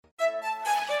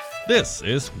This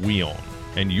is WION,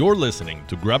 and you're listening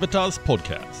to Gravitas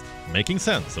podcast, making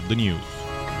sense of the news.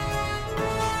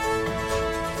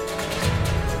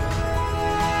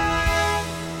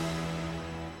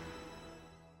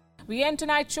 We end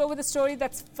tonight's show with a story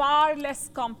that's far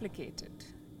less complicated.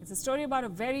 It's a story about a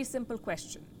very simple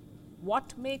question.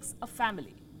 What makes a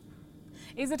family?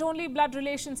 Is it only blood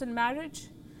relations and marriage?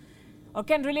 Or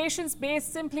can relations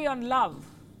based simply on love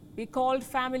be called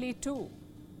family too?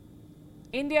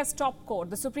 India's top court,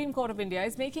 the Supreme Court of India,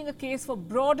 is making a case for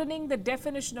broadening the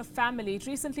definition of family. It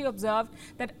recently observed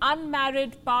that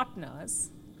unmarried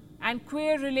partners and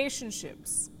queer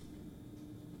relationships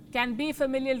can be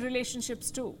familial relationships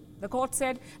too. The court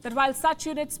said that while such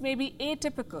units may be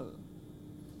atypical,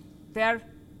 they're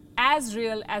as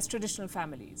real as traditional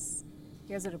families.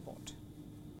 Here's a report.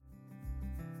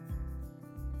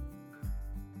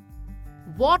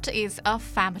 What is a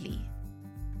family?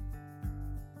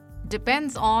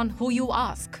 Depends on who you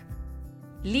ask.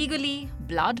 Legally,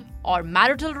 blood or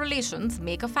marital relations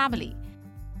make a family.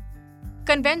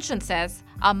 Convention says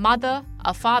a mother,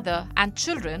 a father, and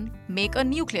children make a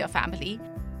nuclear family.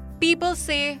 People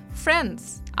say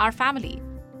friends are family.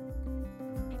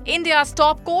 India's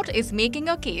top court is making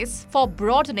a case for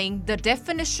broadening the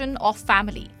definition of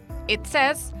family. It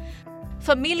says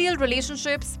familial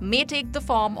relationships may take the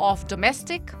form of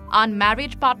domestic,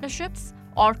 unmarried partnerships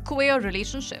or queer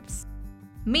relationships,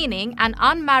 meaning an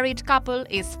unmarried couple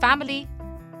is family,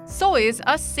 so is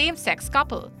a same-sex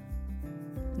couple.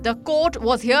 The court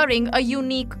was hearing a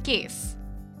unique case.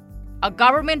 A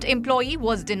government employee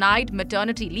was denied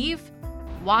maternity leave.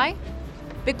 Why?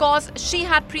 Because she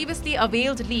had previously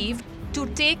availed leave to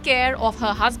take care of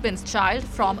her husband's child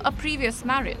from a previous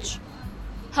marriage.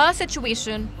 Her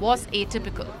situation was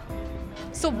atypical.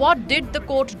 So what did the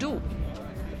court do?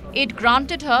 It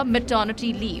granted her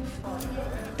maternity leave.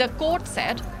 The court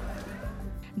said,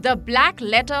 the black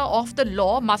letter of the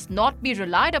law must not be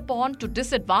relied upon to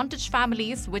disadvantage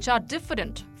families which are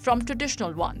different from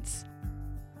traditional ones.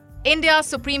 India's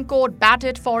Supreme Court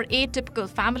batted for atypical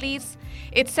families.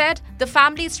 It said the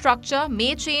family structure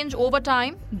may change over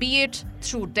time, be it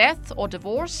through death or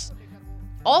divorce.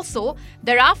 Also,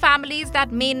 there are families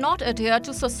that may not adhere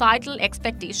to societal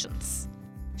expectations.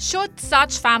 Should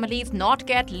such families not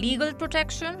get legal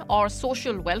protection or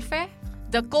social welfare?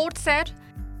 The court said,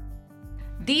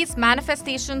 these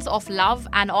manifestations of love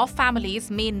and of families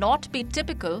may not be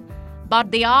typical, but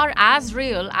they are as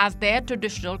real as their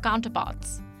traditional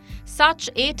counterparts. Such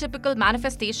atypical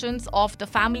manifestations of the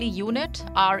family unit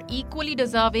are equally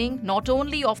deserving not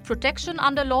only of protection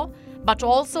under law, but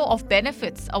also of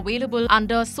benefits available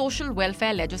under social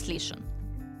welfare legislation.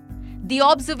 The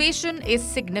observation is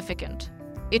significant.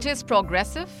 It is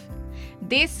progressive.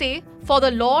 They say for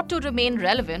the law to remain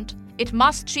relevant, it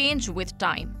must change with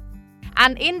time.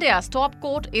 And India's top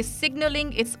court is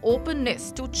signaling its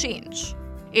openness to change.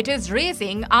 It is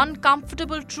raising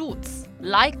uncomfortable truths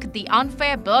like the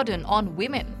unfair burden on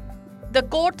women. The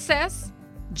court says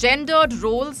gendered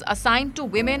roles assigned to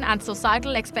women and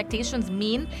societal expectations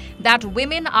mean that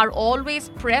women are always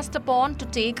pressed upon to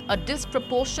take a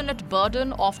disproportionate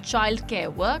burden of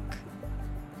childcare work.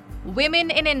 Women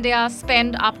in India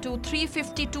spend up to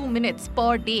 352 minutes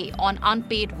per day on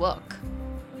unpaid work.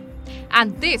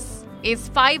 And this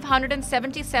is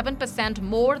 577%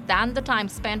 more than the time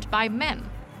spent by men.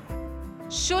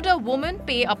 Should a woman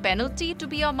pay a penalty to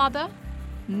be a mother?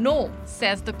 No,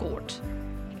 says the court.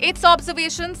 Its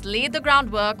observations lay the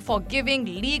groundwork for giving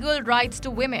legal rights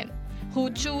to women who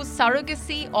choose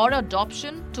surrogacy or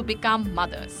adoption to become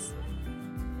mothers.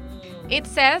 It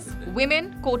says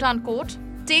women, quote-unquote,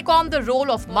 take on the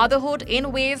role of motherhood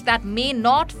in ways that may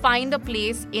not find a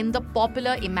place in the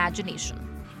popular imagination.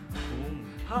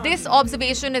 This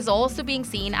observation is also being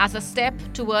seen as a step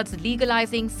towards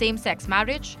legalizing same-sex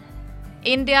marriage.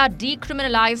 India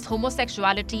decriminalized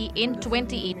homosexuality in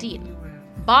 2018,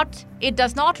 but it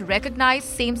does not recognize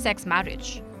same-sex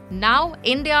marriage. Now,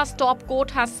 India's top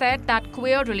court has said that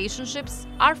queer relationships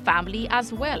are family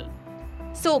as well.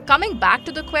 So, coming back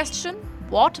to the question,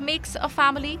 what makes a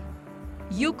family?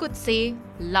 You could say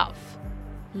love.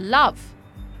 Love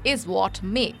is what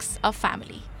makes a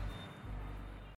family.